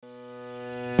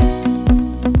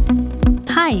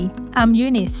Hi, I'm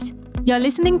Eunice. You're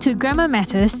listening to Grammar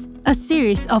Matters, a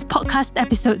series of podcast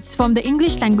episodes from the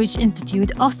English Language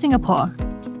Institute of Singapore.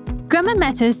 Grammar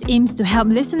Matters aims to help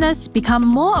listeners become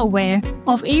more aware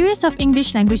of areas of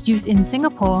English language use in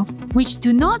Singapore which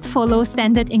do not follow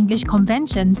standard English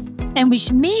conventions and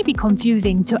which may be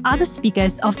confusing to other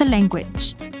speakers of the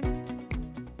language.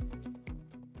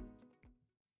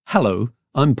 Hello,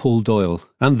 I'm Paul Doyle,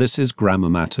 and this is Grammar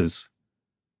Matters.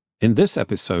 In this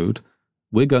episode,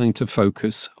 we're going to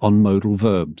focus on modal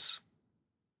verbs.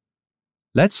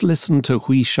 Let's listen to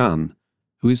Hui Shan,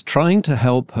 who is trying to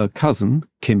help her cousin,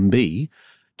 Kim B,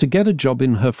 to get a job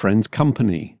in her friend's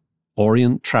company,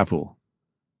 Orient Travel.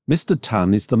 Mr.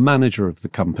 Tan is the manager of the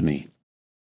company.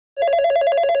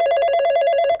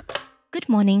 Good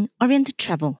morning, Orient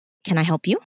Travel. Can I help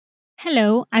you?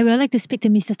 Hello, I would like to speak to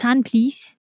Mr. Tan,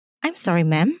 please. I'm sorry,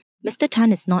 ma'am. Mr.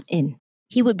 Tan is not in.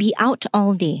 He would be out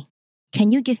all day. Can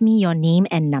you give me your name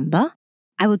and number?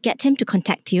 I will get him to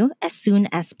contact you as soon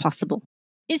as possible.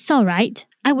 It's all right.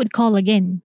 I would call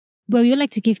again. Will you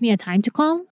like to give me a time to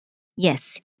call?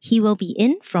 Yes, he will be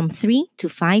in from 3 to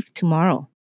 5 tomorrow.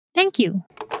 Thank you.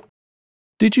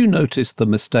 Did you notice the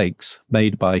mistakes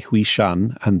made by Hui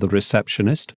Shan and the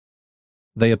receptionist?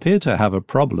 They appear to have a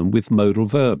problem with modal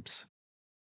verbs.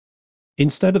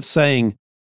 Instead of saying,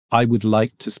 I would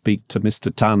like to speak to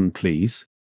Mr. Tan, please,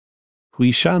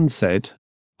 Hui Shan said,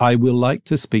 I will like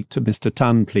to speak to Mr.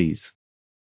 Tan, please.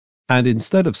 And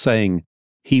instead of saying,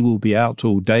 he will be out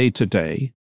all day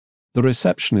today, the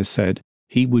receptionist said,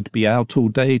 he would be out all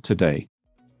day today.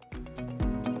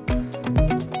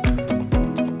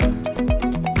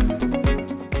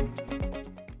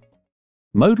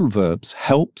 Modal verbs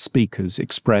help speakers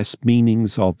express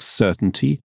meanings of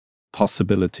certainty,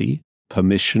 possibility,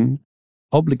 permission,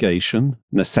 obligation,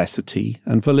 necessity,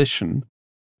 and volition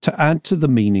to add to the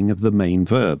meaning of the main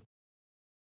verb.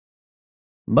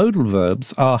 Modal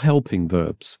verbs are helping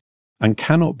verbs and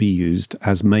cannot be used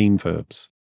as main verbs.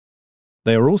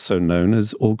 They are also known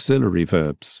as auxiliary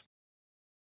verbs.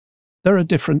 There are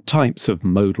different types of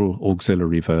modal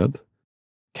auxiliary verb: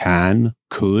 can,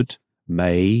 could,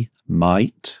 may,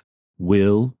 might,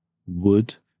 will,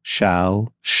 would,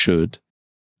 shall, should,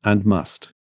 and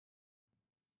must.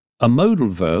 A modal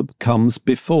verb comes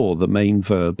before the main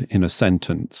verb in a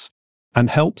sentence and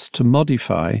helps to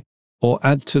modify or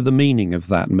add to the meaning of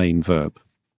that main verb.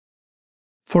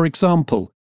 For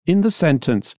example, in the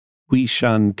sentence, Hui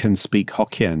Shan can speak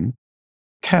Hokkien,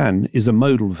 can is a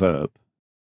modal verb,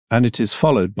 and it is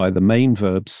followed by the main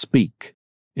verb speak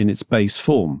in its base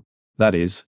form, that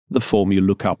is, the form you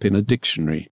look up in a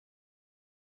dictionary.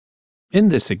 In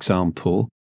this example,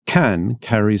 can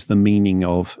carries the meaning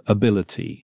of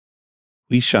ability.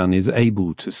 Hui Shan is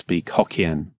able to speak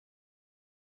Hokkien.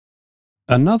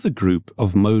 Another group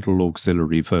of modal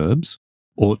auxiliary verbs,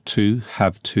 ought to,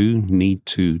 have to, need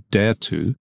to, dare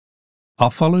to,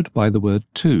 are followed by the word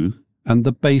to and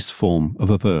the base form of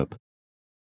a verb.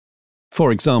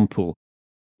 For example,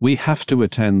 we have to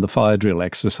attend the fire drill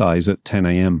exercise at 10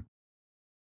 a.m.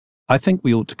 I think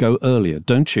we ought to go earlier,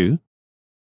 don't you?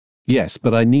 Yes,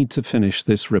 but I need to finish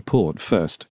this report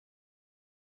first.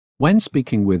 When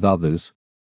speaking with others,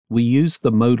 we use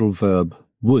the modal verb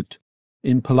would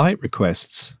in polite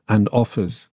requests and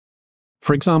offers.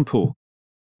 For example,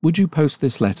 would you post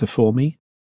this letter for me?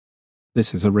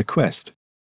 This is a request.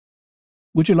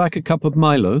 Would you like a cup of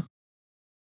Milo?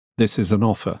 This is an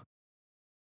offer.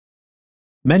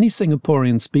 Many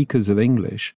Singaporean speakers of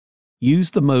English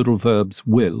use the modal verbs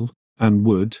will and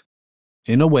would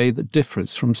in a way that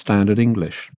differs from standard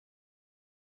English.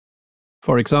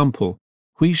 For example,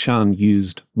 Hui Shan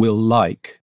used will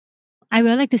like, I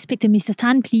would like to speak to Mr.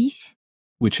 Tan, please.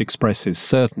 which expresses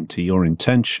certainty or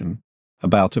intention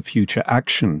about a future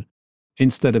action,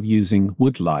 instead of using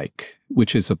would like,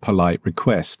 which is a polite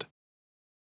request.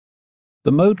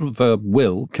 The modal verb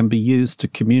will can be used to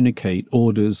communicate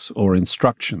orders or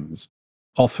instructions,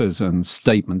 offers and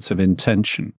statements of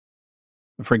intention.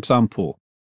 For example,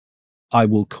 I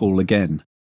will call again.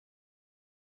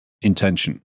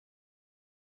 Intention.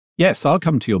 Yes, I'll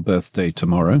come to your birthday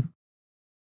tomorrow.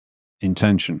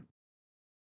 Intention.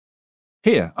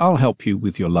 Here, I'll help you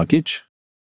with your luggage.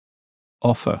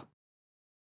 Offer.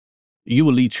 You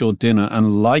will eat your dinner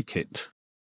and like it.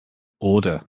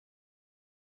 Order.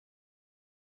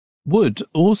 Would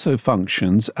also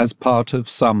functions as part of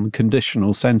some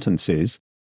conditional sentences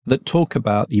that talk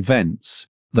about events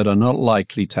that are not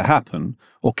likely to happen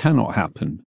or cannot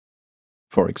happen.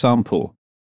 For example,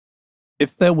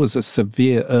 if there was a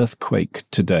severe earthquake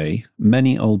today,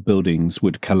 many old buildings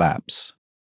would collapse.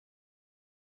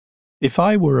 If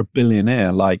I were a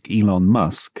billionaire like Elon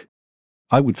Musk,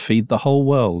 I would feed the whole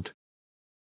world.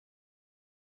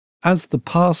 As the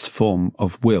past form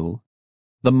of will,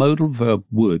 the modal verb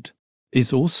would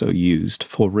is also used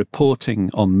for reporting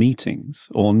on meetings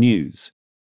or news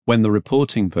when the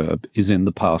reporting verb is in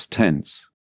the past tense.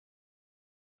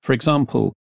 For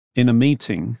example, in a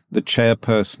meeting, the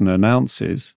chairperson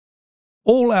announces,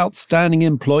 "All outstanding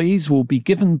employees will be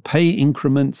given pay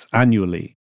increments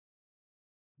annually."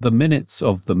 The minutes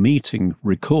of the meeting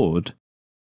record,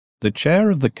 the chair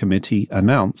of the committee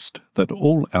announced that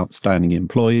all outstanding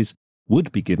employees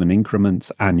would be given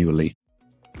increments annually.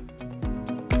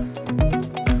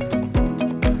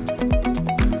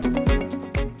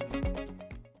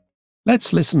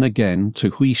 Let's listen again to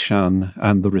Hui Shan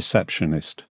and the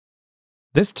receptionist.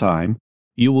 This time,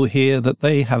 you will hear that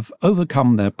they have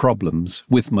overcome their problems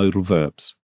with modal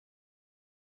verbs.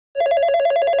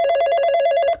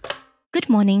 Good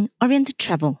morning, Oriented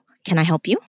Travel. Can I help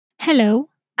you? Hello,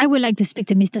 I would like to speak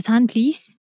to Mr. Tan,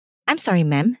 please. I'm sorry,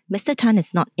 ma'am. Mr. Tan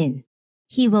is not in.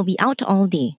 He will be out all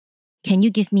day. Can you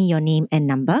give me your name and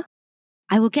number?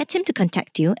 I will get him to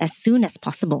contact you as soon as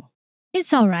possible.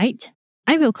 It's all right.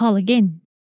 I will call again.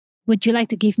 Would you like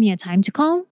to give me a time to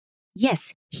call?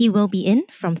 Yes, he will be in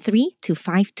from 3 to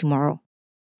 5 tomorrow.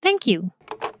 Thank you.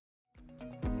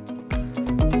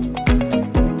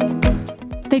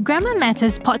 The Grammar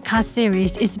Matters podcast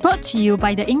series is brought to you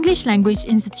by the English Language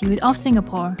Institute of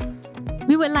Singapore.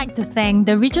 We would like to thank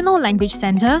the Regional Language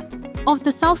Centre of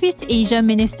the Southeast Asia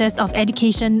Ministers of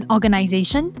Education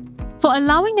Organisation for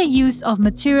allowing the use of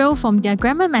material from their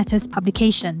Grammar Matters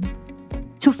publication.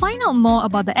 To find out more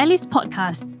about the ALICE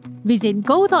podcast, visit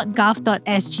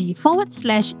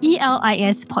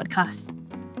go.gov.sg/ELIS podcast.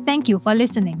 Thank you for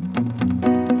listening.